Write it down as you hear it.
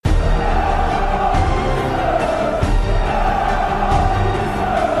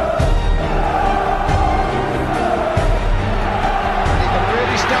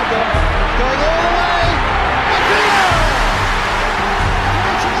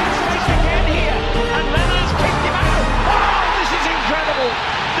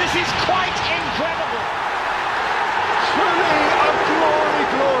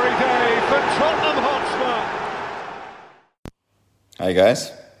Hi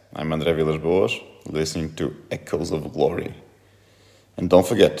guys, I'm André Villas-Boas, listening to Echoes of Glory. And don't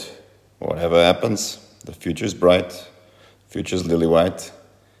forget, whatever happens, the future's bright, future's lily white.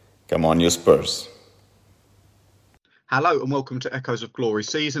 Come on, you Spurs. Hello and welcome to Echoes of Glory,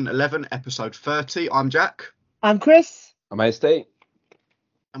 Season 11, Episode 30. I'm Jack. I'm Chris. I'm ASD.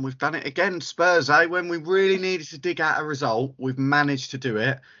 And we've done it again, Spurs, eh? When we really needed to dig out a result, we've managed to do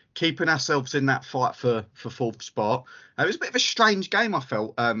it, keeping ourselves in that fight for fourth spot. It was a bit of a strange game, I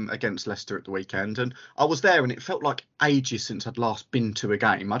felt, against Leicester at the weekend. And I was there and it felt like ages since I'd last been to a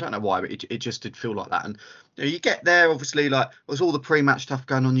game. I don't know why, but it just did feel like that. And you get there, obviously, like there's all the pre-match stuff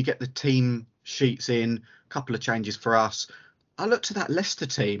going on. You get the team sheets in, a couple of changes for us. I looked at that Leicester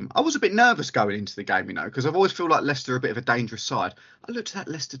team. I was a bit nervous going into the game, because I've always felt like Leicester are a bit of a dangerous side. I looked at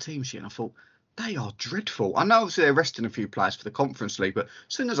that Leicester team sheet and I thought, they are dreadful. I know obviously they're resting a few players for the Conference League, but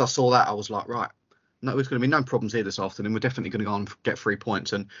as soon as I saw that, I was like, right, no, there's going to be no problems here this afternoon. We're definitely going to go on and get 3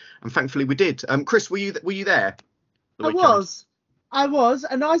 points, and thankfully we did. Chris, were you there? I was,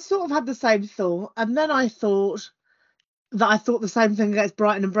 and I sort of had the same thought, and then I thought the same thing against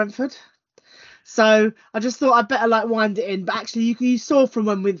Brighton and Brentford. So I just thought I'd better wind it in. But actually, you saw from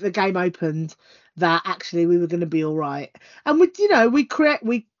when the game opened that actually we were going to be all right. And we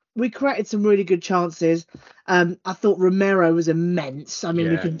created some really good chances. I thought Romero was immense. I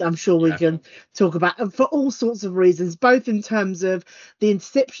mean, I'm sure we can talk about for all sorts of reasons, both in terms of the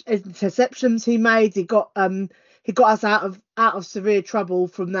interceptions he made. He got us out of severe trouble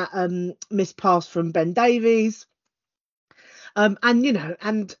from that missed pass from Ben Davies.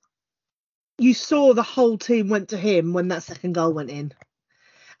 And you saw the whole team went to him when that second goal went in.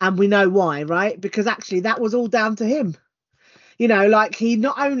 And we know why, right? Because actually that was all down to him. He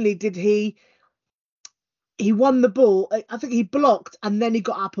not only did he won the ball, I think he blocked and then he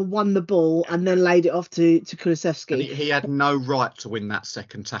got up and won the ball and then laid it off to Kulusevski. And he had no right to win that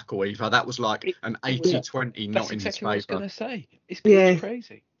second tackle either. That was like an 80-20 not in his favour. That's exactly what I was going to say. It's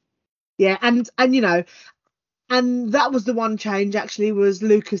crazy. Yeah, and and that was the one change, actually, was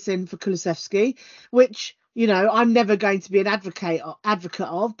Lucas in for Kulusevski, which, I'm never going to be an advocate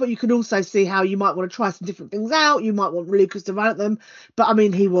of, but you can also see how you might want to try some different things out. You might want Lucas to run at them. But, I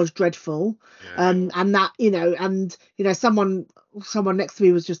mean, he was dreadful. Yeah. And that, someone next to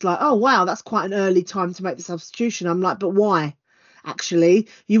me was just like, oh, wow, that's quite an early time to make the substitution. I'm like, but why? Actually,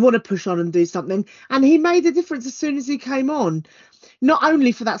 you want to push on and do something. And he made a difference as soon as he came on. Not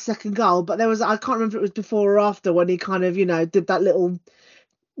only for that second goal, but there was, I can't remember if it was before or after, when he kind of, did that little,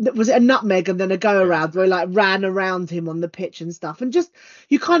 was it a nutmeg and then a go around where he ran around him on the pitch and stuff. And just,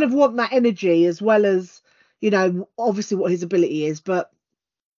 you kind of want that energy as well as, obviously what his ability is. But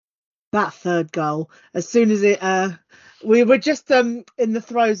that third goal, as soon as we were just in the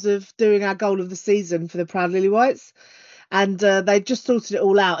throes of doing our goal of the season for the Proud Lily Whites. And they just sorted it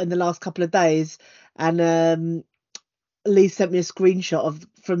all out in the last couple of days. And Lee sent me a screenshot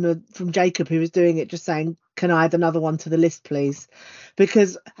from Jacob, who was doing it, just saying, can I add another one to the list, please?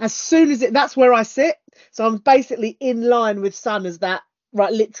 Because as soon as that's where I sit. So I'm basically in line with Son as that,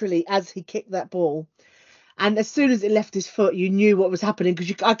 right, literally, as he kicked that ball. And as soon as it left his foot, you knew what was happening,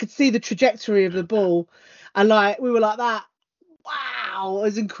 because I could see the trajectory of the ball. And we were like that. Wow, it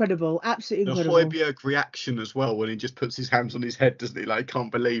was incredible, absolutely incredible. The Højbjerg reaction as well, when he just puts his hands on his head, doesn't he? He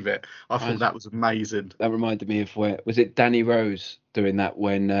can't believe it. I thought that was amazing. That reminded me of was it Danny Rose doing that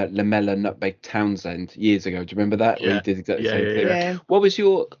when Lamella nutmegged Townsend years ago? Do you remember that? Yeah. Where he did exactly the same thing. Yeah. What was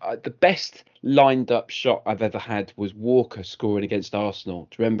your the best lined up shot I've ever had was Walker scoring against Arsenal.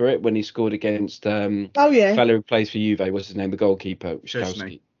 Do you remember it when he scored against fella who plays for Juve? What's his name? The goalkeeper.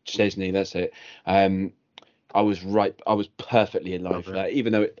 Szczesny. That's it. I was perfectly in line for that,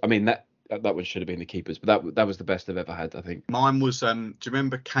 even though that one should have been the keeper's, but that was the best I've ever had, I think. Mine was, do you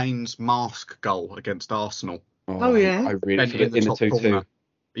remember Kane's mask goal against Arsenal? Oh yeah. I really in the 2-2.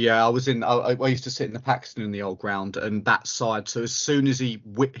 Yeah, I used to sit in the Paxton in the old ground, and that side. So as soon as he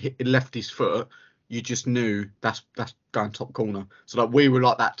left his foot, you just knew that's going top corner. So we were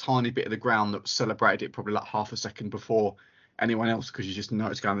that tiny bit of the ground that celebrated it probably half a second before anyone else, because you just know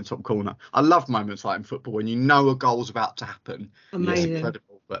it's going in the top corner. I love moments like in football when you know a goal's about to happen. Amazing. It's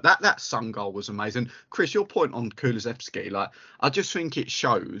incredible. But that Son goal was amazing. Chris, your point on Kulusevski, I just think it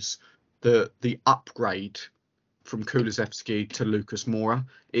shows the upgrade from Kulusevski to Lucas Moura.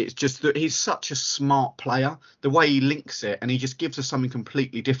 It's just that he's such a smart player. The way he links it, and he just gives us something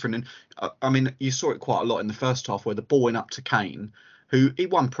completely different. And you saw it quite a lot in the first half, where the ball went up to Kane, who he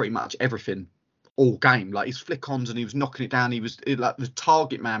won pretty much everything all game. Like his flick-ons, and he was knocking it down. He was like the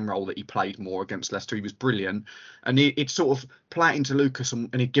target man role that he played more against Leicester. He was brilliant, and he'd sort of play it into Lucas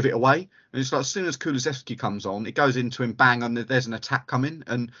and he'd give it away. And it's like as soon as Kulusevski comes on, it goes into him, bang, and there's an attack coming.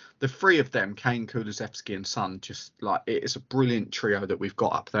 And the three of them, Kane, Kulusevski, and Son, just like it's a brilliant trio that we've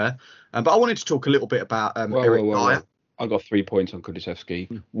got up there. But I wanted to talk a little bit about Eric Dyer. I got 3 points on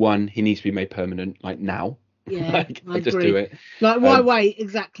Kulusevski. One, he needs to be made permanent, like now. Yeah, like, I just agree. Do it. Like, why wait?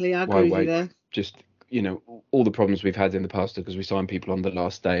 Exactly, I agree with you there. Just, you know, all the problems we've had in the past because we signed people on the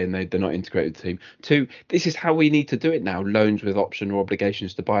last day and they're not integrated with the team. 2, this is how we need to do it now. Loans with option or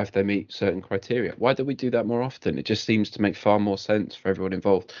obligations to buy if they meet certain criteria. Why don't we do that more often? It just seems to make far more sense for everyone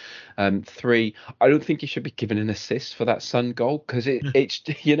involved. 3, I don't think he should be given an assist for that Son goal because it's,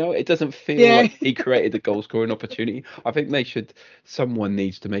 you know, it doesn't feel like he created the goal scoring opportunity. I think someone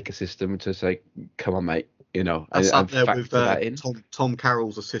needs to make a system to say, come on, mate. You know, that's up there with Tom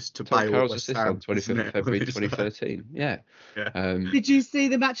Carroll's assist to Bale. Carroll's assist on 25th of February 2013. Yeah. Did you see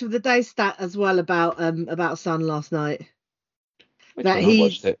the match of the day stat as well about Son last night? That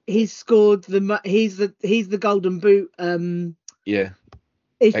he's scored he's the golden boot.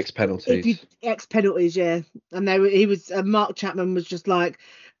 Ex penalties. Yeah. And Mark Chapman was just like,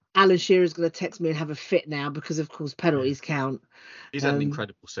 Alan Shearer's going to text me and have a fit now because of course penalties count. He's had an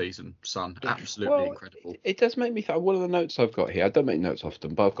incredible season, Son. Absolutely incredible. It does make me think. One of the notes I've got here, I don't make notes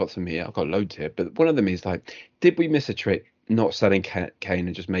often, but I've got some here. I've got loads here. But one of them is like, did we miss a trick not selling Kane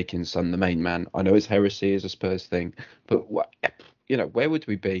and just making Son the main man? I know it's heresy as a Spurs thing, but where would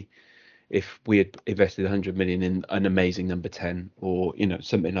we be if we had invested 100 million in an amazing number 10 or, you know,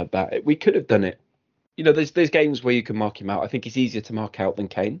 something like that? We could have done it. You know, there's games where you can mark him out. I think it's easier to mark out than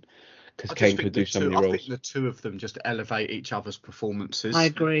Kane. Because Kane could do so many roles. I think the two of them just elevate each other's performances. I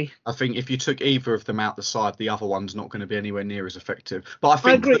agree. I think if you took either of them out the side, the other one's not going to be anywhere near as effective. But I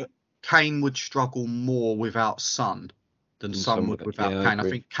think that Kane would struggle more without Son than Son would without Kane. I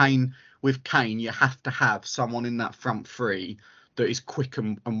think with Kane, you have to have someone in that front three that is quick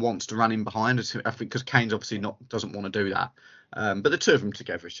and wants to run in behind. I think because Kane's obviously doesn't want to do that. But the two of them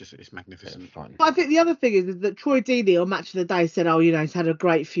together it's magnificent. Fun. But I think the other thing is that Troy Deeney on Match of the Day said, "Oh, you know, he's had a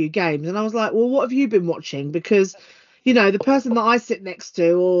great few games," and I was like, "Well, what have you been watching?" Because, you know, the person that I sit next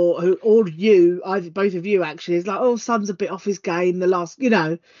to, or both of you actually, is like, "Oh, Son's a bit off his game the last," you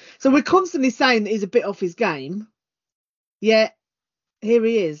know. So we're constantly saying that he's a bit off his game. Yet here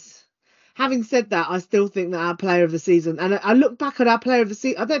he is. Having said that, I still think that our player of the season, and I look back at our player of the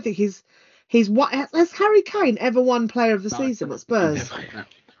season, I don't think he's what has Harry Kane ever won player of the season at Spurs?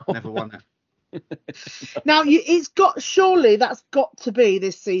 Never won it. Now surely that's got to be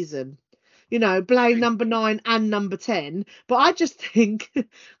this season. You know, playing number 9 and number 10. But I just think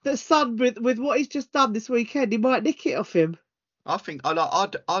that Son, with what he's just done this weekend, he might nick it off him. I think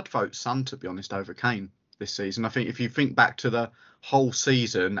I'd vote Son, to be honest, over Kane this season. I think if you think back to the whole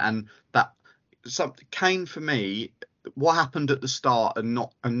season and Kane for me, what happened at the start and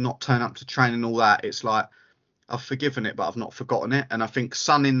not turn up to train and all that, it's like I've forgiven it, but I've not forgotten it. And I think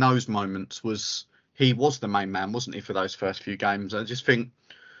Son in those moments was the main man, wasn't he, for those first few games? I just think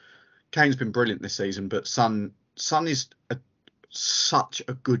Kane's been brilliant this season, but Son is such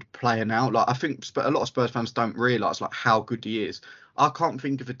a good player now. Like I think a lot of Spurs fans don't realise like how good he is. I can't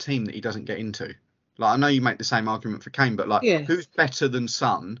think of a team that he doesn't get into. Like I know you make the same argument for Kane, but who's better than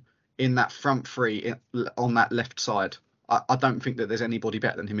Son in that front three on that left side? I don't think that there's anybody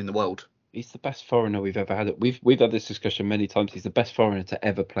better than him in the world. He's the best foreigner we've ever had. We've had this discussion many times. He's the best foreigner to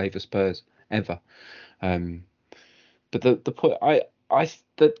ever play for Spurs ever. But the point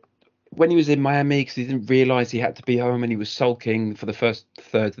that when he was in Miami, because he didn't realise he had to be home and he was sulking for the first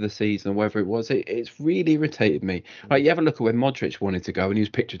third of the season or whatever it was, it's really irritated me. Like you have a look at when Modric wanted to go and he was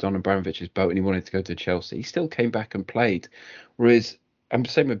pictured on Abramovich's boat and he wanted to go to Chelsea. He still came back and played. Whereas I'm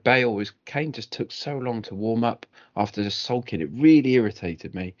same with Bale, was Kane just took so long to warm up after just sulking. It really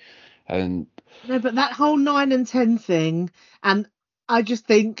irritated me. And no, but that whole 9 and 10 thing, and I just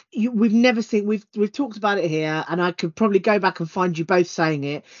think we've never seen. We've talked about it here, and I could probably go back and find you both saying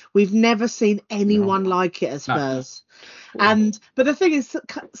it. We've never seen anyone like it at Spurs. No. But the thing is,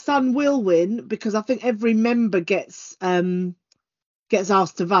 Son will win because I think every member gets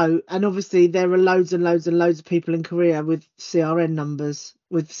asked to vote, and obviously there are loads and loads and loads of people in Korea with CRN numbers,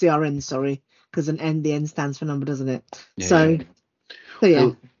 because the N stands for number, doesn't it? Yeah, so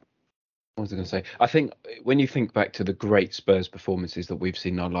yeah. What was I going to say? I think when you think back to the great Spurs performances that we've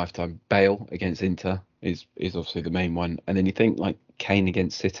seen in our lifetime, Bale against Inter is obviously the main one, and then you think like Kane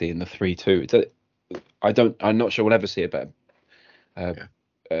against City in the 3-2. I'm not sure we'll ever see a better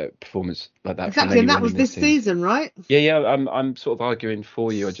performance like that. Exactly, and that was this season, right? Yeah. I'm sort of arguing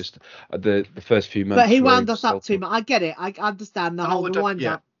for you. I just the first few months. But he wound us up too much. I get it. I understand the whole wind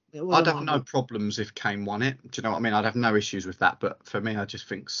up. I'd have no problems if Kane won it. Do you know what I mean? I'd have no issues with that. But for me, I just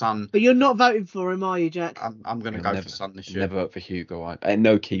think Son. But you're not voting for him, are you, Jack? I'm going to go for Son this year. Never vote for Hugo. And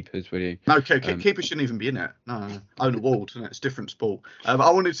no keepers, will you? No, keepers shouldn't even be in it. No. Own a ward, isn't it? It's a different sport. But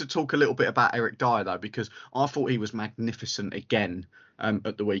I wanted to talk a little bit about Eric Dier, though, because I thought he was magnificent again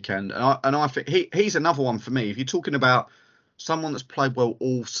at the weekend. And I think he's another one for me. If you're talking about someone that's played well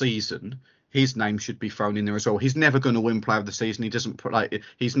all season, his name should be thrown in there as well. He's never going to win Player of the Season. He doesn't play.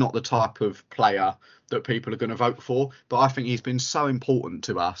 He's not the type of player that people are going to vote for. But I think he's been so important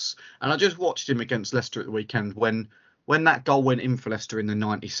to us. And I just watched him against Leicester at the weekend when that goal went in for Leicester in the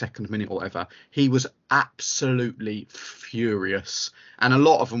 92nd minute or whatever. He was absolutely furious. And a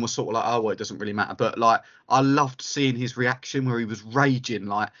lot of them were sort of like, oh, well, it doesn't really matter. But like, I loved seeing his reaction where he was raging.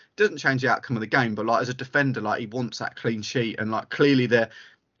 Like, it doesn't change the outcome of the game, but like as a defender, like he wants that clean sheet. And like clearly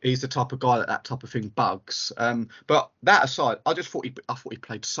he's the type of guy that type of thing bugs. But that aside, I thought he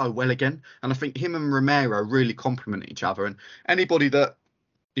played so well again. And I think him and Romero really complement each other. And anybody that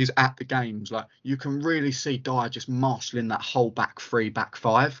is at the games, like you can really see Dier just marshalling that whole back three, back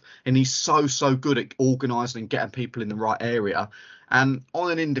five. And he's so good at organising and getting people in the right area. And on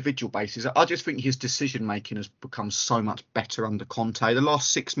an individual basis, I just think his decision making has become so much better under Conte. The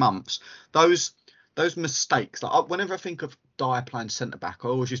last 6 months, those mistakes, like whenever I think of Dier playing centre back, I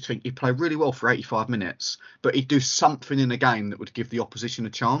always just think he'd play really well for 85 minutes, but he'd do something in a game that would give the opposition a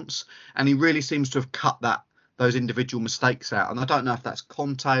chance. And he really seems to have cut those individual mistakes out. And I don't know if that's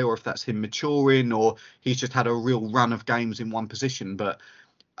Conte or if that's him maturing or he's just had a real run of games in one position. But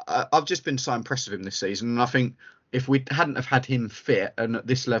I've just been so impressed with him this season. And I think if we hadn't have had him fit and at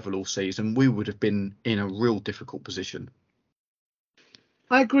this level all season, we would have been in a real difficult position.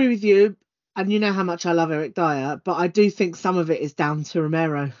 I agree with you. And you know how much I love Eric Dier, but I do think some of it is down to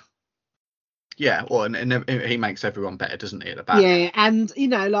Romero. Yeah, well, and he makes everyone better, doesn't he, at the back? Yeah, and you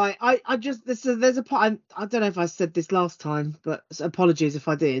know, like I just there's a part. I don't know if I said this last time, but apologies if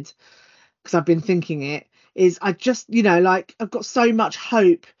I did, because I've been thinking it. Is I just like I've got so much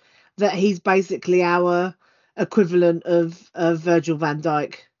hope that he's basically our equivalent of Virgil van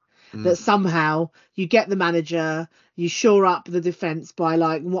Dijk. That somehow you get the manager, you shore up the defence by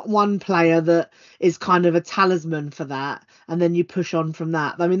like one player that is kind of a talisman for that, and then you push on from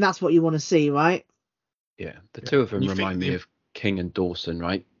that. I mean, that's what you want to see, right? Yeah, the two of them remind me of King and Dawson,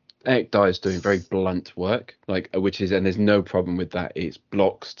 right? Eric Dier is doing very blunt work, and there's no problem with that. It's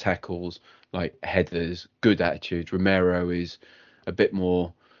blocks, tackles, like headers, good attitude. Romero is a bit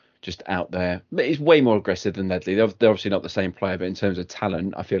more just out there, but he's way more aggressive than Ledley. They're obviously not the same player, but in terms of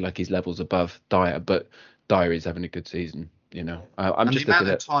talent, I feel like he's levels above Dier. But Dier is having a good season, I'm and just the amount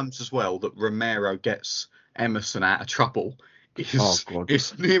of times as well that Romero gets Emerson out of trouble.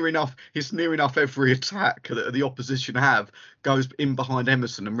 It's near enough. It's near enough. Every attack that the opposition have goes in behind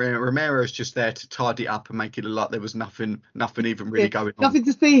Emerson, and Romero's just there to tidy it up and make it look like there was nothing even really going on. Nothing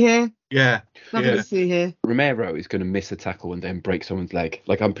to see here. Yeah, nothing to see here. Romero is going to miss a tackle and then break someone's leg.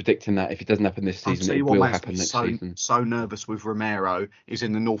 Like I'm predicting that if it doesn't happen this season, it will happen next season. So nervous with Romero is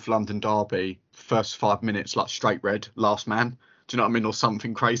in the North London derby, first 5 minutes like straight red, last man. Do you know what I mean? Or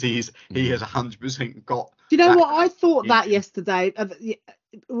something crazy. He has 100% got. Do you know what I thought that yesterday? It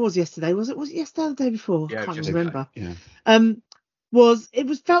was yesterday. Was it yesterday or the day before? Yeah, I can't remember. Yeah.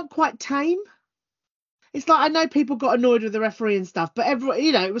 It felt quite tame. It's like I know people got annoyed with the referee and stuff, but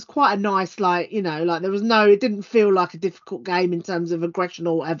it was quite a nice like there was it didn't feel like a difficult game in terms of aggression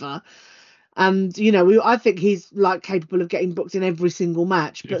or whatever. And I think he's like capable of getting booked in every single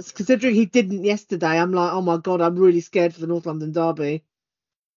match. But considering he didn't yesterday, I'm like, oh my god, I'm really scared for the North London derby.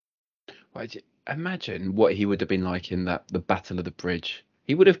 Imagine what he would have been like in the Battle of the Bridge.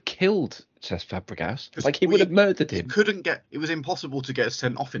 He would have killed Cesc Fabregas. Like he would have murdered him. It was impossible to get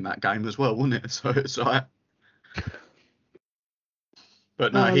sent off in that game as well, wasn't it? So it's like.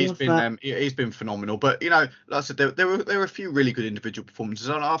 But no, he's been phenomenal. But like I said, there were a few really good individual performances.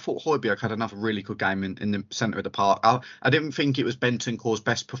 I thought Højbjerg had another really good game in the centre of the park. I didn't think it was Bentancur's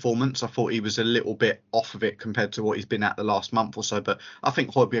best performance. I thought he was a little bit off of it compared to what he's been at the last month or so. But I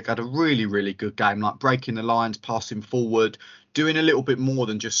think Højbjerg had a really, really good game, like breaking the lines, passing forward, doing a little bit more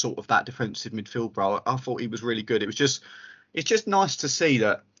than just sort of that defensive midfield role. I thought he was really good. It's just nice to see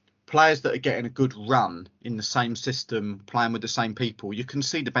that players that are getting a good run in the same system, playing with the same people, you can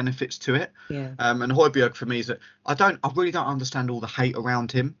see the benefits to it. Yeah. And Højbjerg for me is that I really don't understand all the hate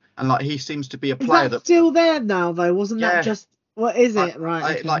around him, and like he seems to be a player that's still there now though, wasn't that just What is it?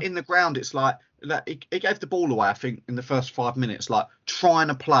 Right. Okay. Like in the ground, it's like he gave the ball away, I think, in the first 5 minutes, like trying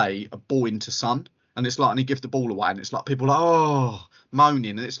to play a ball into Son. And it's like, and he give the ball away, and it's like people are like, oh,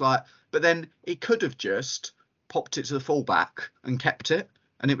 moaning. And it's like, but then he could have just popped it to the fullback and kept it.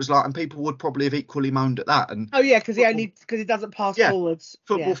 And it was like, and people would probably have equally moaned at that. And because he doesn't pass forwards.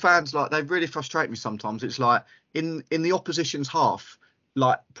 Football fans, like, they really frustrate me sometimes. It's like in the opposition's half,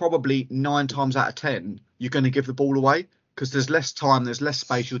 like probably 9 times out of 10, you're going to give the ball away because there's less time, there's less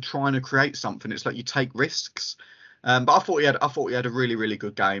space. You're trying to create something. It's like you take risks. But I thought he had a really, really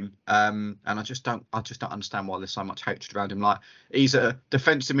good game. And I just don't understand why there's so much hatred around him. Like, he's a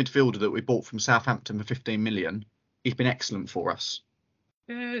defensive midfielder that we bought from Southampton for 15 million. He's been excellent for us.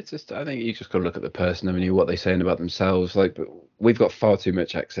 Yeah, it's just, I think you just got to look at the person. I mean, what they're saying about themselves. Like, we've got far too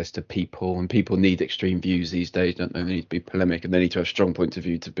much access to people, and people need extreme views these days, don't they? They need to be polemic, and they need to have strong points of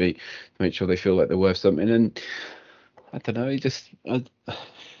view to make sure they feel like they're worth something. And I don't know,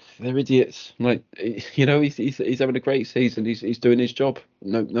 they're idiots. Like, you know, he's having a great season. He's doing his job.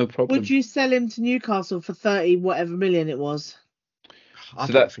 No problem. Would you sell him to Newcastle for 30 whatever million it was? I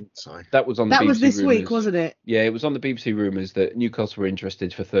don't think so. That was on the BBC That was this rumours. week, wasn't it? Yeah, it was on the BBC rumours that Newcastle were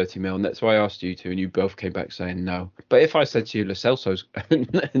interested for 30 mil, and that's why I asked you to, and you both came back saying no. But if I said to you, Lo Celso's and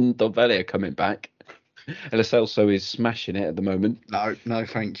Donvelle are coming back, and Lo Celso is smashing it at the moment. No,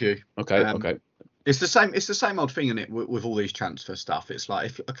 thank you. Okay. It's the same old thing, isn't it, with all these transfer stuff? It's like,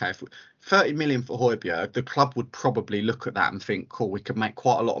 if 30 million for Højbjerg, the club would probably look at that and think, cool, we could make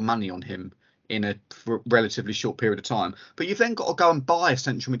quite a lot of money on him in a relatively short period of time. But you've then got to go and buy a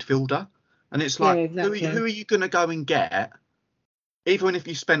central midfielder, and it's like, exactly. who are you going to go and get? Even if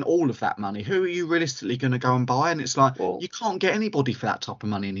you spend all of that money, who are you realistically going to go and buy? And it's like, you can't get anybody for that type of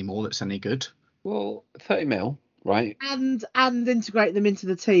money anymore that's any good. Well, 30 mil, right? And integrate them into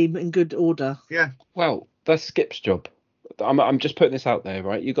the team in good order. Yeah. Well, that's Skip's job. I'm just putting this out there,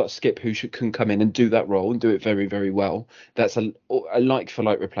 right? You got Skip who can come in and do that role and do it very, very well. That's a like for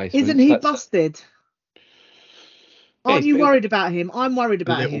like replacement. Isn't he busted? Aren't you worried about him? I'm worried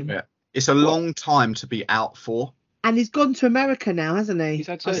about him. Bit. It's a long time to be out for. And he's gone to America now, hasn't he? He's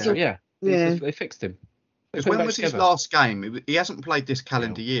had surgery, yeah. They fixed him. Because when was his last game? He hasn't played this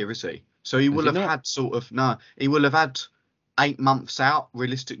calendar year, is he? So he will have had he will have had 8 months out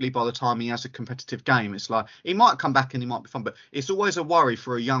realistically by the time he has a competitive game. It's like he might come back and he might be fun, but it's always a worry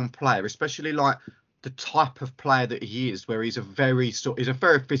for a young player, especially like the type of player that he is, where he's a very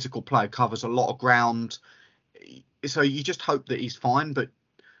physical player, covers a lot of ground. So you just hope that he's fine. But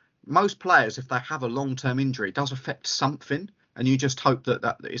most players, if they have a long-term injury, it does affect something, and you just hope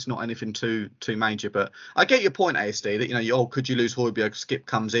that it's not anything too major. But I get your point, ASD, that could you lose Højbjerg? Skip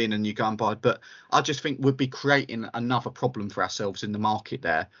comes in and you go and buy. But I just think we'd be creating another problem for ourselves in the market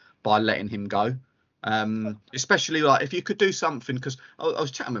there by letting him go. Especially like if you could do something, because I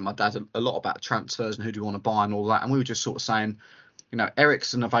was chatting with my dad a lot about transfers and who do you want to buy and all that, and we were just sort of saying,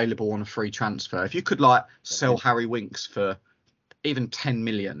 Eriksen available on a free transfer. If you could like sell Harry Winks for even 10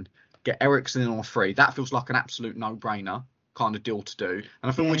 million, get Eriksen in on a free, that feels like an absolute no-brainer kind of deal to do.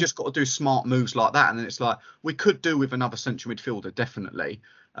 And I think we just got to do smart moves like that. And then it's like we could do with another central midfielder, definitely.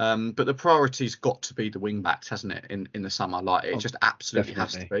 But the priority's got to be the wing backs, hasn't it? In the summer, like it just absolutely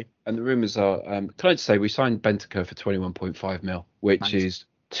has to be. And the rumours are, can I just say, we signed Bentancur for 21.5 mil, which is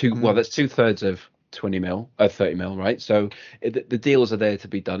that's 2/3 of 30 mil, right? So the deals are there to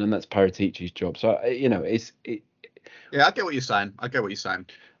be done, and that's Paratici's job. So yeah, I get what you're saying.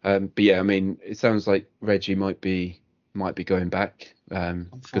 But yeah, I mean, it sounds like Reggie might be going back. Good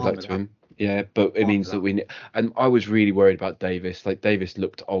luck to him. Yeah, but it means that and I was really worried about Davis. Like, Davis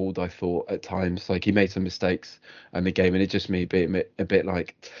looked old, I thought, at times. Like, he made some mistakes in the game, and it just made me a bit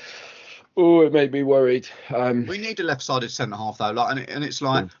like, it made me worried. We need a left-sided centre-half, though. Like, and it's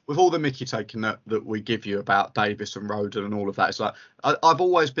like, with all the mickey taking that we give you about Davis and Roden and all of that, it's like, I've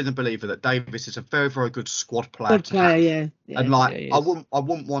always been a believer that Davis is a very, very good squad player. Yeah. And like, I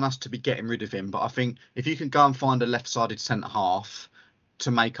wouldn't want us to be getting rid of him, but I think if you can go and find a left-sided centre-half to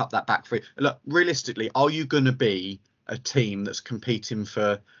make up that back three. Look, realistically, are you going to be a team that's competing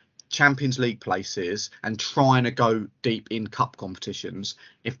for Champions League places and trying to go deep in cup competitions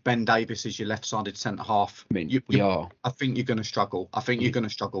if Ben Davis is your left-sided centre-half? I mean, we are. I think you're going to struggle. You're going to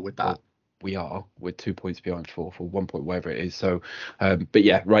struggle with that. Well, we are. We're 2 points behind for 1 point, whatever it is. So, but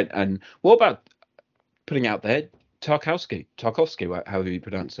yeah, right. And what about putting out there Tarkowski, however you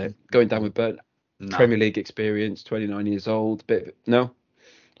pronounce it, going down with Burn? No. Premier League experience, 29 years old. No.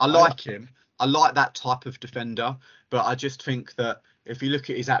 I like him. I like that type of defender, but I just think that if you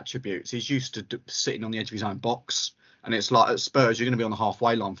look at his attributes, he's used to sitting on the edge of his own box, and it's like at Spurs, you're going to be on the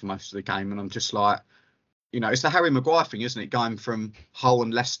halfway line for most of the game, and I'm just like, it's the Harry Maguire thing, isn't it? Going from Hull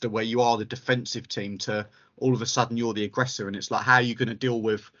and Leicester, where you are the defensive team, to all of a sudden you're the aggressor. And it's like, how are you going to deal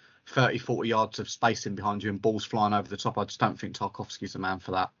with 30, 40 yards of spacing behind you and balls flying over the top? I just don't think Tarkowski's the man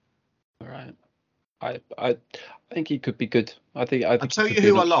for that. All right. I think he could be good. I think I'll tell you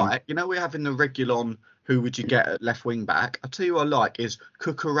who I like. We're having the Reguilon, who would you get at left wing back? I'll tell you who I like is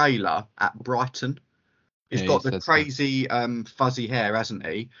Cucurella at Brighton. He's got the crazy fuzzy hair, hasn't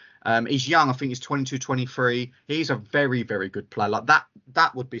he? He's young. I think he's 22, 23. He's a very, very good player. Like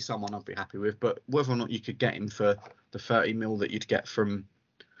that would be someone I'd be happy with. But whether or not you could get him for the 30 mil that you'd get from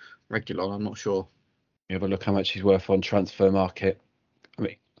Reguilon, I'm not sure. You have a look how much he's worth on transfer market. I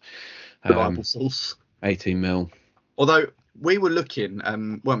mean, Bible source. 18 mil. Although we were looking,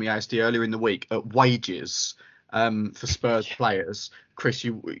 weren't we, ASD, earlier in the week at wages for Spurs players. Chris,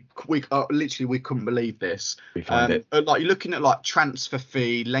 we literally we couldn't believe this. We find it. Like you're looking at like transfer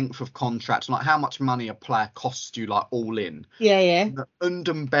fee, length of contract, like how much money a player costs you, like all in. Yeah. The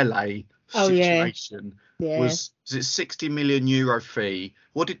Ndombele situation was it 60 million euro fee?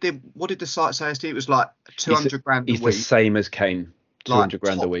 What did the site say? ASD? It was like 200 grand a week. He's the same as Kane. 200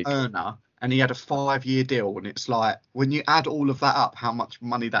 grand a week. Earner, and he had a 5-year deal, and it's like when you add all of that up, how much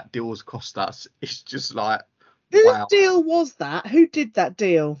money that deal has cost us, it's just like, whose deal was that? Who did that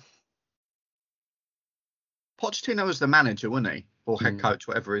deal? Pochettino was the manager, wasn't he, or head coach,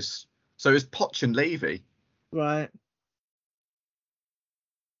 whatever is. So it was Poch and Levy, right?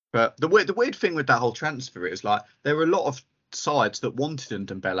 But the weird thing with that whole transfer is like there were a lot of sides that wanted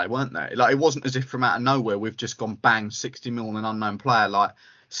Ndombele, weren't they? Like it wasn't as if from out of nowhere we've just gone bang 60 mil on an unknown player. Like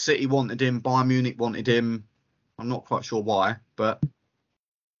City wanted him, Bayern Munich wanted him. I'm not quite sure why, but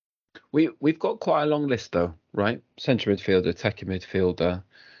we've got quite a long list though, right? Centre midfielder, attacking midfielder,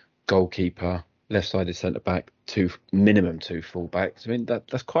 goalkeeper, left-sided centre back, minimum two full-backs. I mean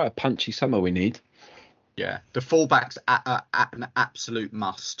that's quite a punchy summer we need. Yeah, the fullbacks at an absolute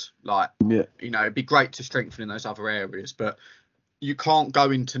must. Like, it'd be great to strengthen in those other areas, but you can't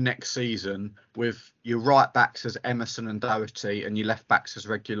go into next season with your right backs as Emerson and Doherty and your left backs as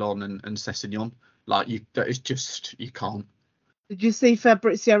Reguilon and Sessegnon. Like, that is just, you can't. Did you see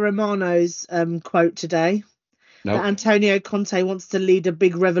Fabrizio Romano's quote today? No. That Antonio Conte wants to lead a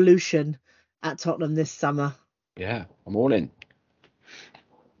big revolution at Tottenham this summer. Yeah, I'm all in.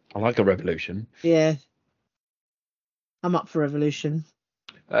 I like a revolution. Yeah. I'm up for revolution.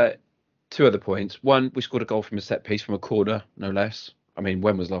 2 other points. One, we scored a goal from a set piece from a corner, no less. I mean,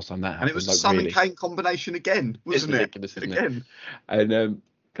 when was the last time that happened? And it was the Son and Kane combination again, wasn't it? Again. And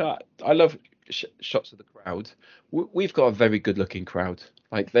I love shots of the crowd. We've got a very good-looking crowd.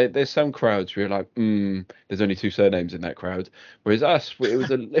 Like there's some crowds where you're like, there's only 2 surnames in that crowd. Whereas us,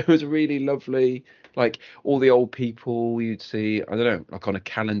 it was a really lovely. Like all the old people you'd see, I don't know, like on a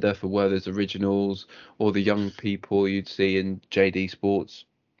calendar for Werther's Originals, or the young people you'd see in JD Sports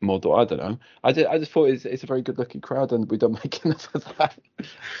model. I don't know. I just thought it's a very good looking crowd, and we don't make enough of that.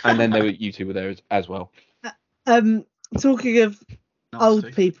 And then you two were there as well. Talking of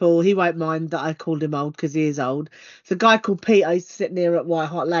old people, he won't mind that I called him old because he is old. It's a guy called Pete. I used to sit near at White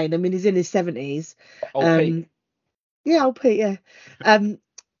Hart Lane. I mean, he's in his 70s. Pete. Yeah, old Pete. Yeah.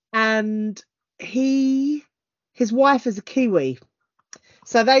 And his wife is a Kiwi,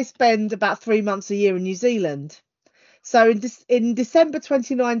 so they spend about 3 months a year in New Zealand. So in December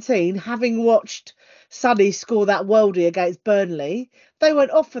 2019, having watched Sonny score that worldie against Burnley, they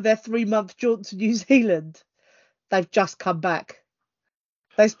went off for their 3-month jaunt to New Zealand. They've just come back.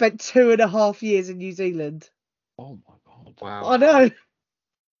 They spent 2.5 years in New Zealand. Oh my God! Wow. I know.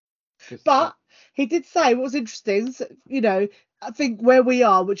 But he did say what was interesting. I think where we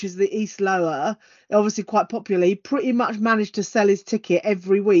are, which is the East Lower, obviously quite popular, he pretty much managed to sell his ticket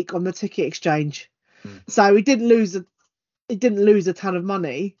every week on the ticket exchange. So he didn't lose a ton of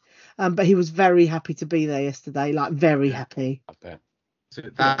money, but he was very happy to be there yesterday, like very happy. I bet. So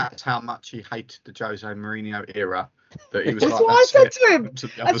that's how much he hated the Jose Mourinho era. That he was that's like, what I said to him. To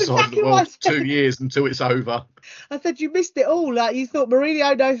the other side of the world, 2 years until it's over. I said, you missed it all. Like, you thought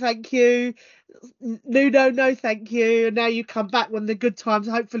Mourinho, no thank you. Nuno, no thank you. And now you come back when the good times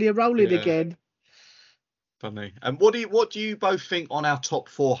hopefully are rolling again. Funny. And what do you both think on our top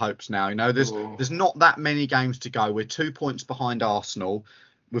 4 hopes now? There's not that many games to go. We're 2 points behind Arsenal.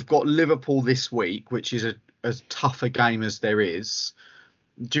 We've got Liverpool this week, which is as tough a game as there is.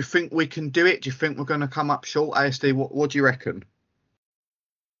 Do you think we can do it? Do you think we're going to come up short? ASD, what do you reckon?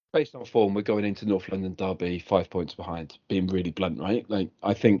 Based on form, we're going into North London Derby 5 points behind, being really blunt, right? Like,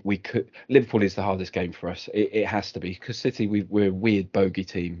 I think we could. Liverpool is the hardest game for us. It has to be, because City, we're a weird bogey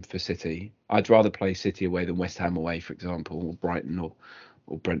team for City. I'd rather play City away than West Ham away, for example, or Brighton or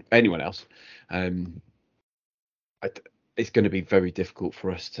Brent, anyone else. it's going to be very difficult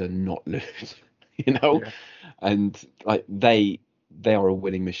for us to not lose, you know. And like they are a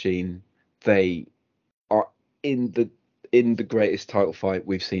winning machine. They are in the greatest title fight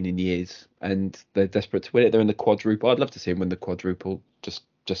we've seen in years, and they're desperate to win it. They're in the quadruple. I'd love to see them win the quadruple, just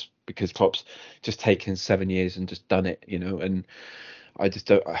because Klopp's just taken 7 years and just done it, you know. And I just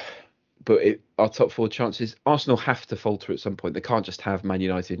don't. But our top 4 chances, Arsenal have to falter at some point. They can't just have Man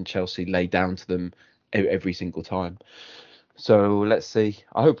United and Chelsea lay down to them every single time. So let's see.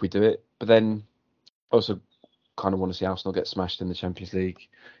 I hope we do it. But then also kind of want to see Arsenal get smashed in the Champions League.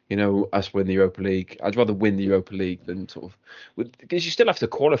 You know, us win the Europa League. I'd rather win the Europa League than sort of, because you still have to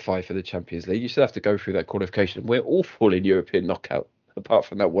qualify for the Champions League. You still have to go through that qualification. We're awful in European knockout, apart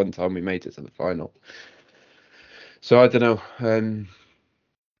from that one time we made it to the final. So I don't know.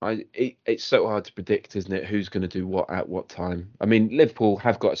 It's so hard to predict, isn't it? Who's going to do what at what time? I mean, Liverpool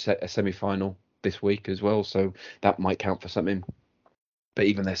have got a semi-final this week as well, so that might count for something. But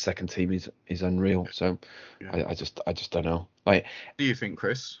even their second team is unreal. So I just don't know. Like, what do you think,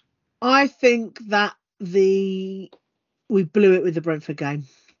 Chris? I think that we blew it with the Brentford game,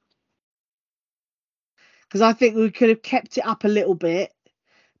 because I think we could have kept it up a little bit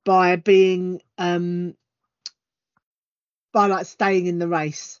by being by like staying in the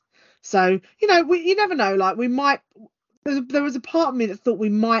race. So, you know, you never know. Like, we might. There was a part of me that thought we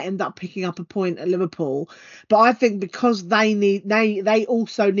might end up picking up a point at Liverpool, but I think because they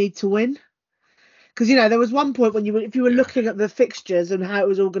also need to win. Because, you know, there was one point when if you were looking at the fixtures and how it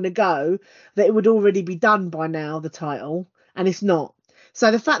was all going to go, that it would already be done by now, the title, and it's not. So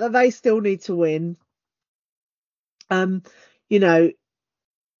the fact that they still need to win, you know.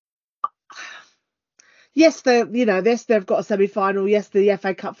 Yes, they've got a semi-final. Yes, the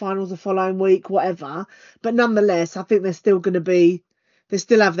FA Cup finals the following week, whatever. But nonetheless, I think they're still going to be. They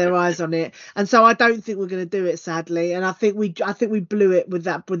still have their eyes on it, and so I don't think we're going to do it, sadly. And I think we blew it with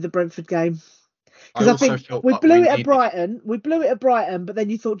the Brentford game, because I think we blew it at Brighton. We blew it at Brighton, but then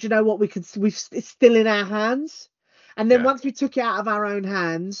you thought, you know what, it's still in our hands. And then once we took it out of our own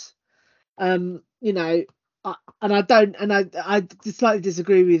hands, you know. I slightly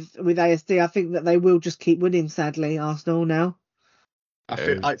disagree with ASD. I think that they will just keep winning, sadly, Arsenal now.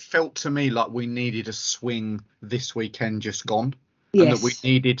 I felt to me like we needed a swing this weekend just gone. Yes. And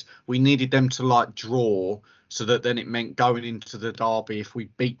that we needed them to like draw, so that then it meant going into the derby, if we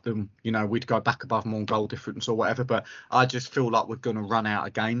beat them, you know, we'd go back above more goal difference or whatever. But I just feel like we're going to run out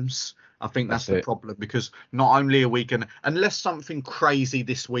of games. I think that's the problem, because not only are we going to, unless something crazy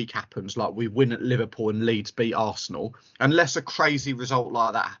this week happens, like we win at Liverpool and Leeds beat Arsenal, unless a crazy result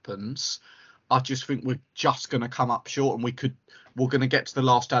like that happens, I just think we're just going to come up short, and we're going to get to the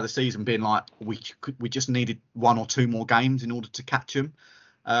last day of the season being like, we just needed 1 or 2 more games in order to catch them.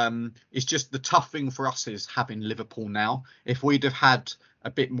 It's just the tough thing for us is having Liverpool now. If we'd have had a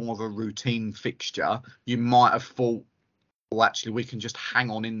bit more of a routine fixture, you might have thought, well, actually, we can just hang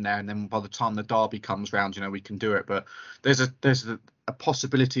on in there, and then by the time the derby comes round, you know, we can do it. But there's a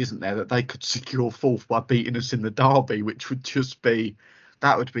possibility, isn't there, that they could secure 4th by beating us in the derby, which would just be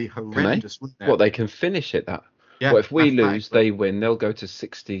horrendous, wouldn't it? What, they can finish it that? Yeah. Well, if we lose, they win. They'll go to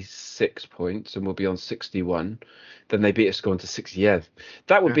 66 points, and we'll be on 61. Then they beat us, going to 60. Yeah,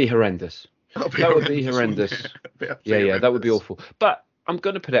 that would be horrendous. That would be horrendous. Yeah, that would be awful. But I'm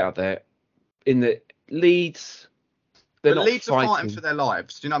going to put it out there, in the Leeds. But Leeds are fighting for their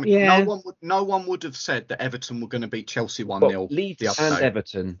lives. Do you know what I mean? Yeah. No one would have said that Everton were going to beat Chelsea 1-0. Leeds and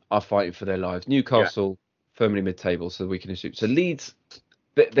Everton are fighting for their lives. Newcastle firmly mid-table, so we can assume. So Leeds,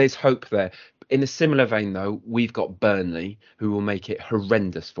 there's hope there. In a similar vein, though, we've got Burnley, who will make it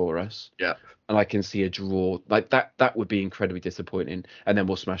horrendous for us. Yeah. And I can see a draw like that. That would be incredibly disappointing. And then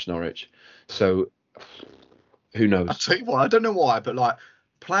we'll smash Norwich. So who knows? I tell you what, I don't know why, but like,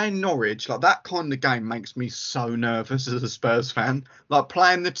 playing Norwich, like that kind of game makes me so nervous as a Spurs fan. Like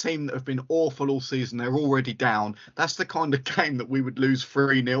playing the team that have been awful all season, they're already down. That's the kind of game that we would lose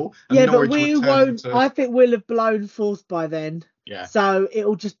 3-0. Yeah, Norwich, but we won't. I think we'll have blown 4th by then. Yeah. So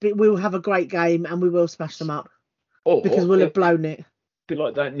it'll just be, we'll have a great game and we will smash them up because we'll have blown it. Be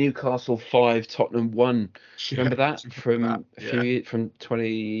like that Newcastle 5, Tottenham 1. Remember that from from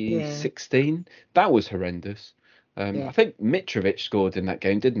 2016? Yeah. That was horrendous. I think Mitrovic scored in that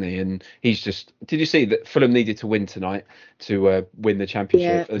game, didn't he? And he's just... Did you see that Fulham needed to win tonight to win the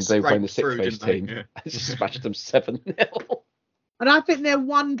championship? Yeah. And they were in the 6th place team. Yeah. And just smashed them 7-0. And I think they're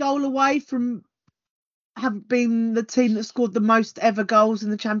 1 goal away from having been the team that scored the most ever goals in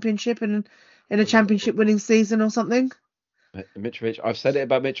the championship and in a championship winning season or something. Mitrovic, I've said it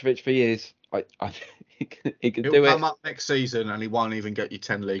about Mitrovic for years. I he can He'll do it. He'll come up next season and he won't even get you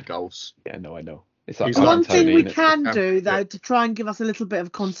 10 league goals. Yeah, no, I know. It's like one thing we can do, though, to try and give us a little bit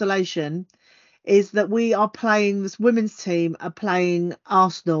of consolation, is that we are playing, this women's team are playing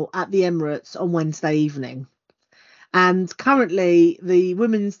Arsenal at the Emirates on Wednesday evening. And currently the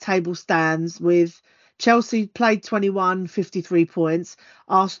women's table stands with Chelsea played 21, 53 points.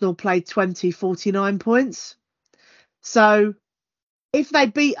 Arsenal played 20, 49 points. So if they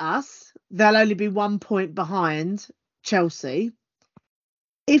beat us, they'll only be 1 point behind Chelsea.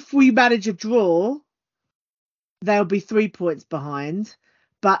 If we manage a draw, they'll be 3 points behind.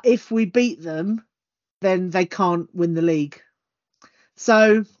 But if we beat them, then they can't win the league.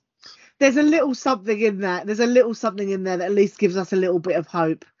 So there's a little something in that. There's a little something in there that at least gives us a little bit of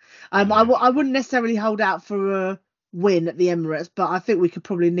hope. I wouldn't necessarily hold out for a win at the Emirates, but I think we could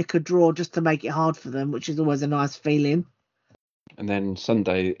probably nick a draw just to make it hard for them, which is always a nice feeling. And then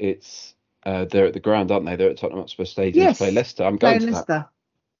Sunday, it's they're at the ground, aren't they? They're at Tottenham Hotspur Stadium to play Leicester. I'm going to Leicester.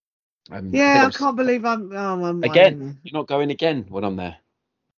 That. I can't believe I'm again. You're not going again when I'm there.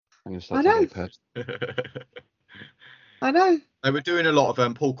 I'm going to start I know. They were doing a lot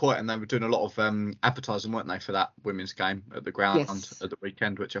of Paul Coyte, and they were doing a lot of advertising, weren't they, for that women's game at the ground at the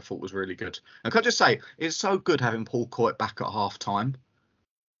weekend, which I thought was really good. And can I just say, it's so good having Paul Coyte back at half time.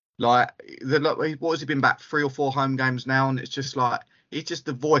 Like, what has he been back 3 or 4 home games now? And it's just like, he's just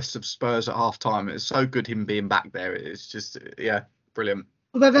the voice of Spurs at half time. It's so good him being back there. It's just, brilliant.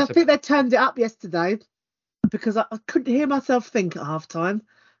 Well, I think they turned it up yesterday because I couldn't hear myself think at half time.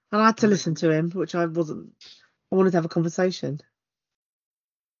 And I had to listen to him, which I wasn't. I wanted to have a conversation.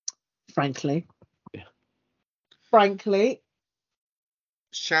 Frankly. Yeah. Frankly.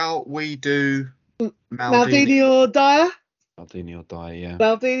 Shall we do Maldini or Dyer? Maldini or Dyer, yeah.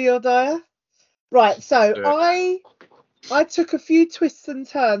 Maldini or Dyer? Right, so I took a few twists and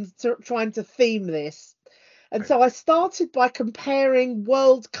turns to trying to theme this. And so I started by comparing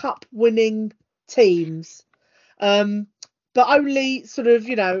World Cup winning teams. But only sort of,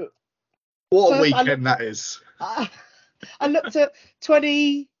 what a weekend that is. I looked at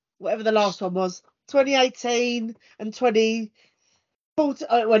whatever the last one was, 2018 and 2014.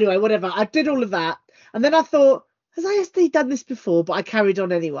 Anyway, whatever. I did all of that. And then I thought, has ASD done this before? But I carried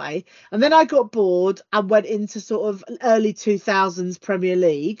on anyway. And then I got bored and went into sort of early 2000s Premier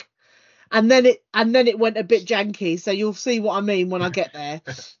League. And then it went a bit janky. So you'll see what I mean when I get there.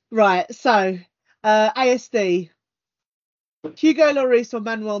 Right. So ASD, Hugo Lloris or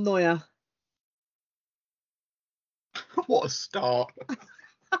Manuel Neuer? What a start.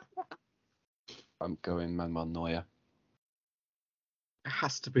 I'm going Manuel Neuer. It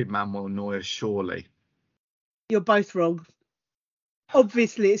has to be Manuel Neuer, surely. You're both wrong.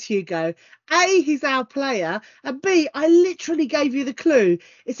 Obviously, it's Hugo. A, he's our player, and B, I literally gave you the clue.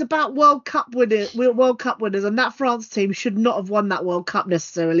 It's about World Cup winners, and that France team should not have won that World Cup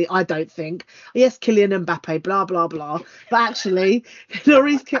necessarily. I don't think. Yes, Kylian Mbappe, blah blah blah, but actually,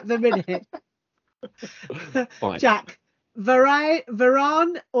 Lloris kept them in it. Jack,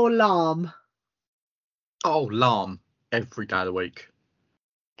 Varane or Lahm? Oh, Lahm every day of the week.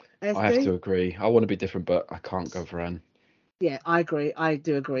 SD? I have to agree. I want to be different, but I can't go Varane. Yeah, I agree. I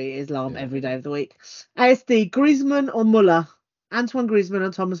do agree. It is Lahm every day of the week. ASD, Griezmann or Muller? Antoine Griezmann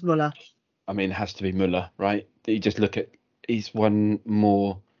or Thomas Muller? I mean, it has to be Muller, right? You just look at, he's won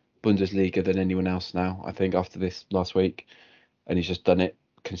more Bundesliga than anyone else now, I think, after this last week. And he's just done it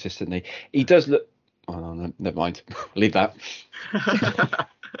consistently. He does look... Oh, no, never mind. Leave that.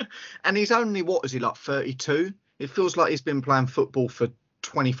 And he's only, what is he, like 32? It feels like he's been playing football for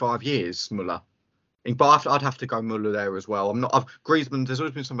 25 years, Muller. But I'd have to go Muller there as well. Griezmann. There's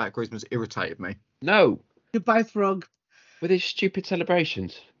always been something about Griezmann's irritated me. No, you're both wrong. With his stupid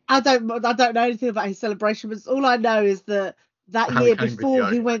celebrations. I don't know anything about his celebration, but all I know is that year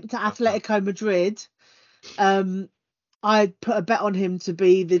before he went to Atletico Madrid, I put a bet on him to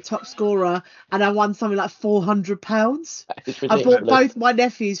be the top scorer, and I won something like £400. I bought both my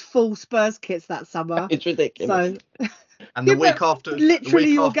nephews full Spurs kits that summer. It's ridiculous. So. And the week after,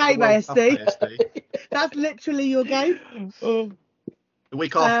 literally your game, ASD. That's literally your game. The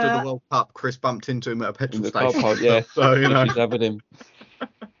week after the World Cup, Chris bumped into him at a petrol station. Park, yeah, so she's having him.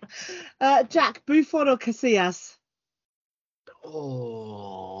 Jack, Buffon or Casillas?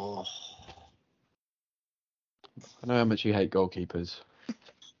 Oh, I know how much you hate goalkeepers.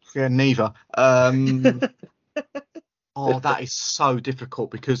 Yeah, neither. That is so difficult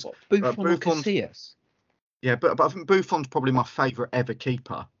because Buffon or Casillas. Yeah, but I think Buffon's probably my favourite ever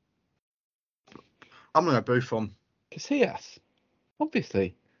keeper. I'm going to go Buffon. Casillas,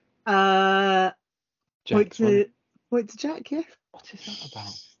 obviously. Point to Jack, yeah. What is that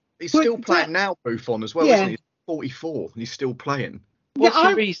about? He's still playing now, Buffon, as well, isn't he? He's 44 and he's still playing. What's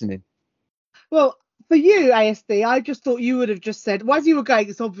your reasoning? Well, for you, ASD, I just thought you would have just said, as you were going,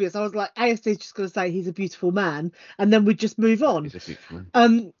 it's obvious. I was like, ASD is just going to say he's a beautiful man, and then we'd just move on. He's a beautiful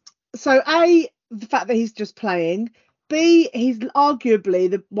man. So A, the fact that he's just playing. B, he's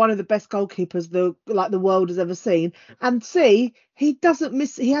arguably one of the best goalkeepers the world has ever seen. And C, he hasn't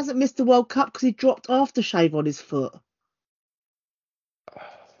missed the World Cup because he dropped aftershave on his foot.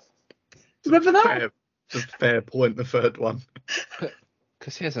 Remember that? It's a fair point, the third one.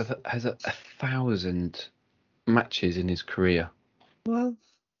 Because he has a 1,000 matches in his career. Well,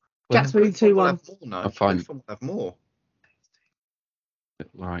 Jack's winning 2-1. I'm fine. Have more.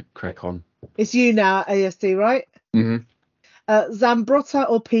 All right, crack on. It's you now, ASD, right? Mm-hmm. Zambrotta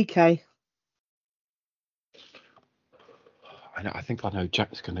or PK? I think I know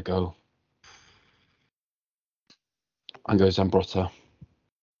Jack's going to go. I'm going Zambrotta.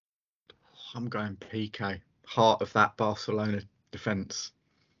 I'm going PK. Heart of that Barcelona defence.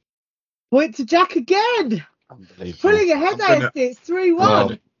 Point to Jack again. Unbelievable. Pulling ahead, ASD. It's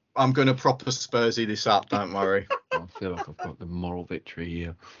 3-1. I'm going to proper Spursy this up, don't worry. I feel like I've got the moral victory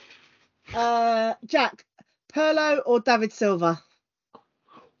here. Jack, Pirlo or David Silva?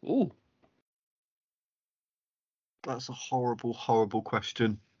 Ooh. That's a horrible, horrible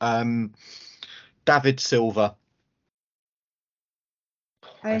question. David Silva.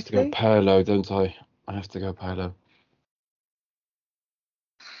 I have to go Pirlo, don't I? I have to go Pirlo.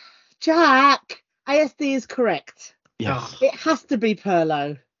 Jack, ASD is correct. Yes. It has to be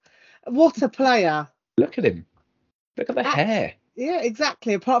Pirlo. What a player. Look at him. Look at the hair. Yeah,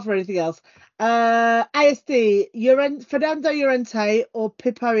 exactly. Apart from anything else. ASD, Fernando Llorente or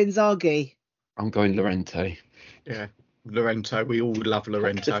Pippo Inzaghi? I'm going Llorente. Yeah, Llorente. We all love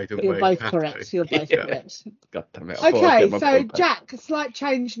Llorente, don't You're we? both correct. You're both correct. God damn it. Okay, so Jack, a slight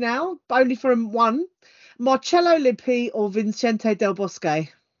change now, only from one. Marcello Lippi or Vicente Del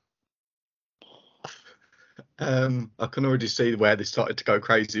Bosque? I can already see where this started to go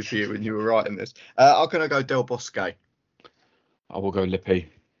crazy for you when you were writing this. I'm going to go Del Bosque. I will go Lippi.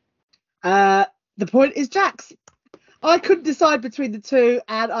 The point is Jack's. I couldn't decide between the two,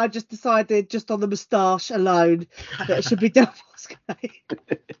 and I just decided, just on the moustache alone, that it should be Del Bosque.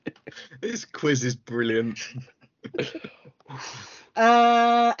 This quiz is brilliant.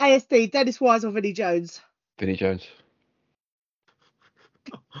 ASD, Dennis Wise or Vinnie Jones? Vinnie Jones.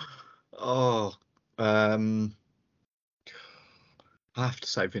 I have to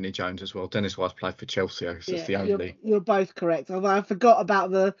say Vinnie Jones as well. Dennis Wise played for Chelsea. It's the only. You're both correct. Although I forgot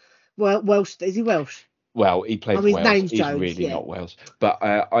about the Welsh. Is he Welsh? Well, he played for Wales. Name's he's Jones, really not Wales. But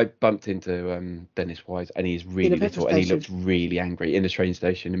I bumped into Dennis Wise, and he's really little, and he looked really angry in the train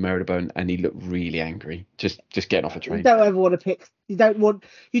station in Marylebone, and he looked really angry. Just getting off a train. You don't ever want to pick. You don't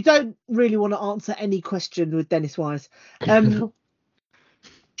really want to answer any question with Dennis Wise.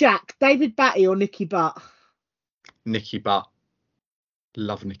 Jack, David Batty or Nicky Butt? Nicky Butt.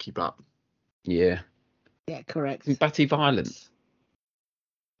 Love Nicky Butt. Yeah. Yeah, correct. Batty violent.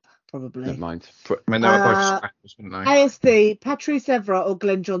 Probably. Never mind. I mean, they were both scrappers, weren't they? ASD, Patrice Evra or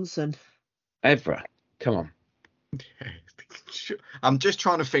Glenn Johnson? Evra. Come on. I'm just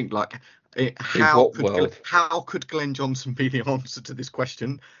trying to think, how could Glenn Johnson be the answer to this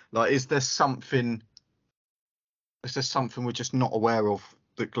question? Like, is there something we're just not aware of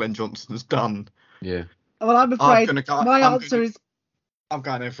that Glenn Johnson has done? Yeah. Well, I'm afraid my answer is. I'm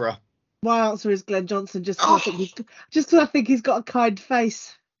going Evra. My answer is Glenn Johnson, just because I think he's got a kind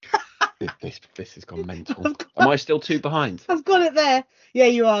face. This has gone mental. Am I still 2 behind? I've got it there. Yeah,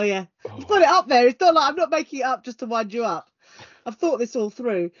 you are. Yeah, I've got it up there. It's not like I'm not making it up just to wind you up. I've thought this all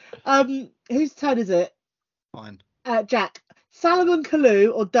through. Whose turn is it? Fine. Jack, Salomon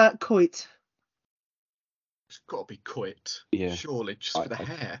Kalou or Dirk Kuyt? It's got to be Kuyt. Yeah. Surely, just for the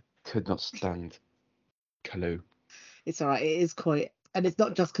hair. Could not stand Kalou. It's all right. It is Kuyt, and it's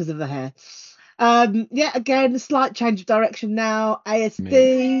not just because of the hair. Again, a slight change of direction now.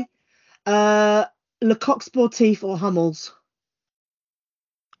 ASD, Le Coq Sportif or Hummels?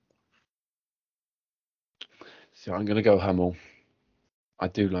 So I'm going to go Hummel. I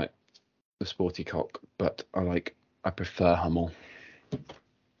do like the sporty cock, but I prefer Hummel.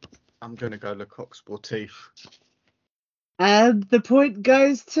 I'm going to go Le Coq Sportif. And the point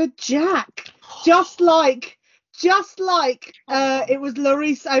goes to Jack. Just like it was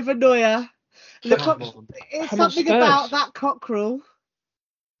Lloris over Neuer. It's something about that cockerel.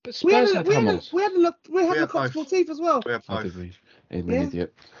 But Spurs have Hummels. We had Le Coq Sportif as well. We have both. He's an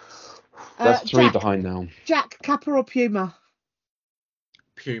idiot. That's 3 Jack, behind now. Jack, Kappa or Puma?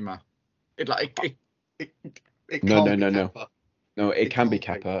 Puma. No. No, it can be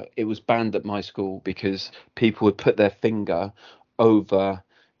Kappa. It was banned at my school because people would put their finger over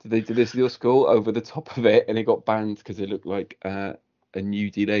Did they do this at your school? Over the top of it, and it got banned because it looked like a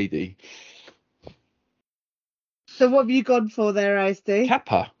nudie lady. So what have you gone for there, ASD?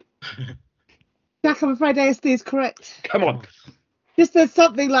 Kappa. Jack, I'm afraid ASD is correct. Come on. Just there's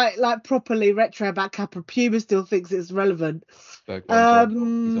something like properly retro about Kappa. Puma still thinks it's relevant.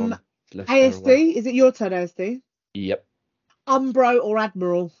 ASD, is it your turn, ASD? Yep. Umbro or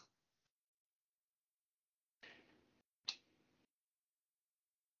Admiral?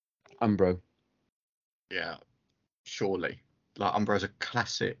 Umbro. Yeah, surely. Like Umbro's a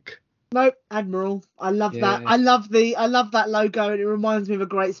classic. Nope, Admiral. I love that. I love that logo, and it reminds me of a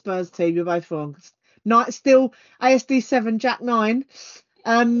great Spurs team. You're both wrong. Still ASD 7, Jack 9.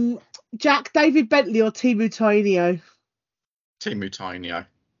 Jack, David Bentley or Teemu Tainio? Teemu Tainio.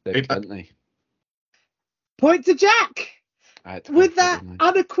 Bentley. Point to Jack. With that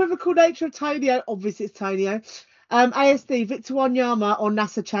unequivocal nature of Tainio, obviously it's Tainio. ASD, Victor Wanyama or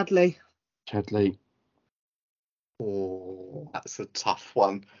Nasser Chadli? Chadli. Oh, that's a tough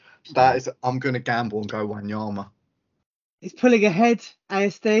one. That is, I'm going to gamble and go Wanyama. He's pulling ahead,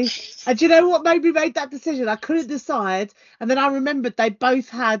 ASD. And do you know what made me make that decision? I couldn't decide. And then I remembered they both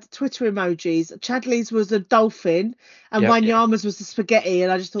had Twitter emojis. Chadley's was a dolphin and Wanyama's was the spaghetti.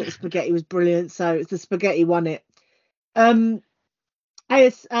 And I just thought the spaghetti was brilliant. So it's the spaghetti won it.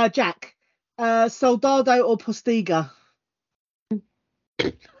 Jack, Soldado or Postiga?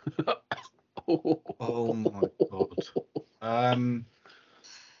 Oh my God.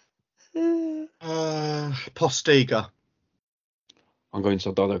 Postiga. I'm going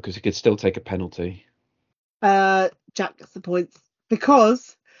Soldado because he could still take a penalty. Jack gets the points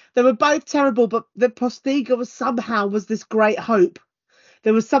because they were both terrible, but the Postiga was this great hope.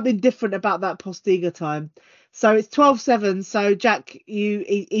 There was something different about that Postiga time. So it's 12-7. So Jack,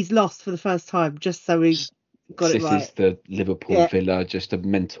 he's lost for the first time. Just so we got it right. This is the Liverpool Villa, just a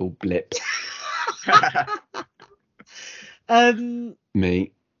mental blip.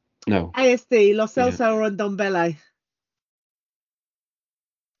 Me. No. ASD, Lo Celso or Ndombele?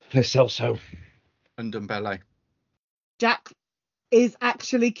 Lo Celso. Ndombele. Jack is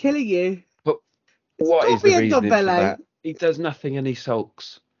actually killing you. But what is the reason for that? He does nothing and he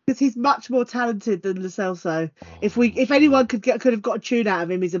sulks. Because he's much more talented than Lo Celso. If anyone could have got a tune out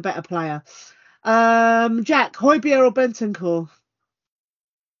of him, he's a better player. Jack, Højbjerg or Bentancur?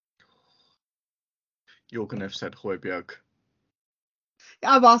 You're going to have said Højbjerg.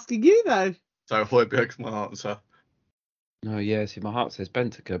 I'm asking you though. So Højbjerg's my answer. No, see, my heart says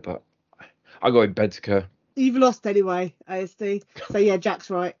Bentancur, but I go with Bentancur. You've lost anyway, ASD. So yeah, Jack's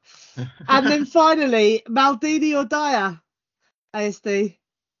right. And then finally, Maldini or Dyer? ASD.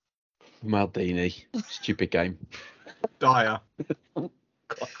 Maldini. Stupid game. Dyer. Do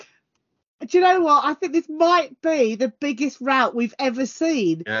you know what? I think this might be the biggest rout we've ever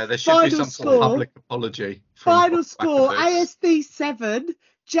seen. Yeah, there should be some sort of public apology. Final score, ASD 7,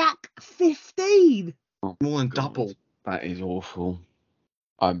 Jack 15. More than double. That is awful.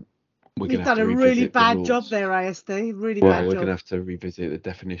 You've done a really bad job there, ASD. Really bad job. We're going to have to revisit the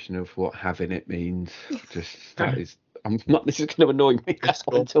definition of what having it means. This is going to annoy me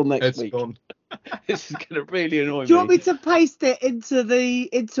until next week. This is going to really annoy me. Do you want me to paste it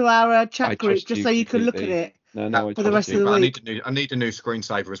into our chat group just so you can look at it? No, for the rest of the week. I need a new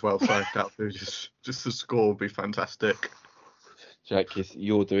screensaver as well, so that'll do. Just the score will be fantastic. Jack,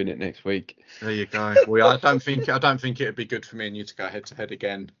 you're doing it next week. There you go. Well, I don't think it'd be good for me and you to go head to head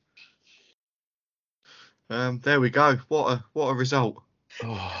again. There we go. What a result.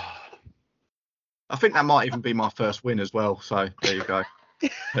 I think that might even be my first win as well. So there you go.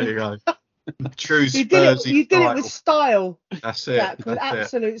 True Spurs. You did it with style. That's it. Jack, with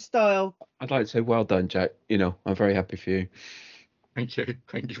absolute style. I'd like to say well done, Jack. I'm very happy for you. Thank you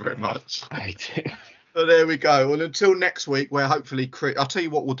very much. I do. So there we go. Well, until next week, where hopefully Chris, I'll tell you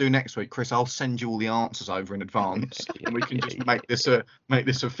what we'll do next week, Chris. I'll send you all the answers over in advance, and we can just make this a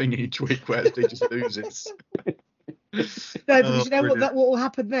thing each week where he just loses. No, because you know what will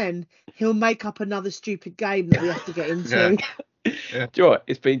happen then? He'll make up another stupid game that we have to get into. Yeah. Do you know what?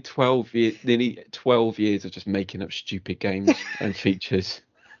 It's been 12 years, nearly 12 years of just making up stupid games and features.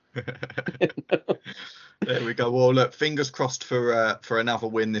 There we go. Well, look, fingers crossed for another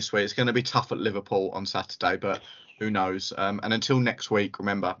win this week. It's going to be tough at Liverpool on Saturday, but who knows? And until next week,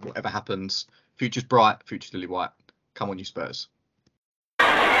 remember, whatever happens, future's bright, future's lily white. Come on, you Spurs.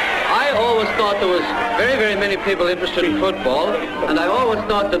 I always thought there was very, very many people interested in football, and I always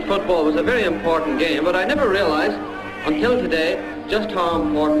thought that football was a very important game, but I never realized until today just how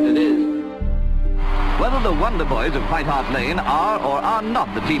important it is. Whether the Wonder Boys of White Hart Lane are or are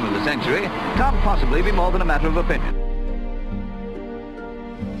not the team of the century can't possibly be more than a matter of opinion.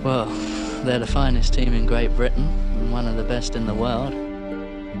 Well, they're the finest team in Great Britain and one of the best in the world.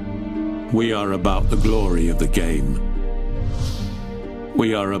 We are about the glory of the game.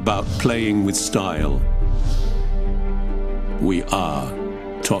 We are about playing with style. We are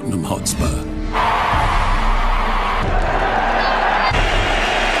Tottenham Hotspur.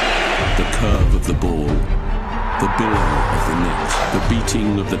 The curve of the ball, the billow of the net, the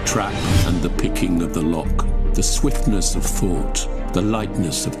beating of the trap and the picking of the lock, the swiftness of thought, the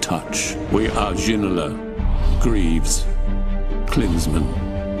lightness of touch. We are Ginola, Greaves, Klinsmann.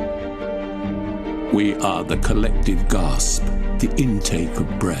 We are the collective gasp, the intake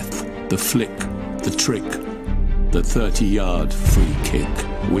of breath, the flick, the trick, the 30-yard free kick.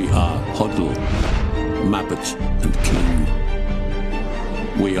 We are Hoddle, Mabbott and King.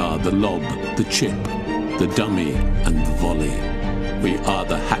 We are the lob, the chip, the dummy and the volley. We are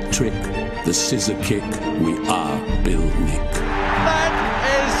the hat-trick, the scissor kick. We are Bill Nick. That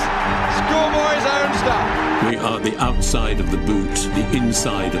is schoolboy's own stuff. We are the outside of the boot, the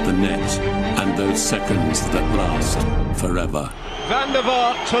inside of the net, and those seconds that last forever. Van der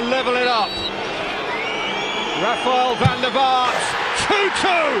Vaart to level it up. Rafael van der Vaart,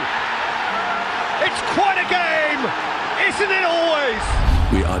 2-2. It's quite a game, isn't it always?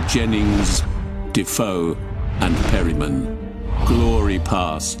 We are Jennings, Defoe and Perryman. Glory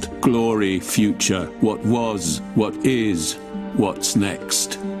past, glory future, what was, what is, what's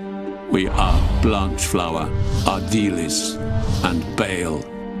next. We are Blanchflower, Ardiles and Bale.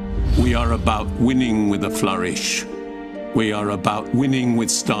 We are about winning with a flourish. We are about winning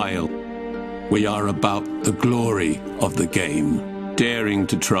with style. We are about the glory of the game. Daring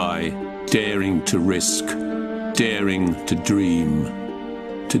to try, daring to risk, daring to dream.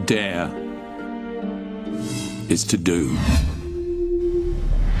 To dare is to do.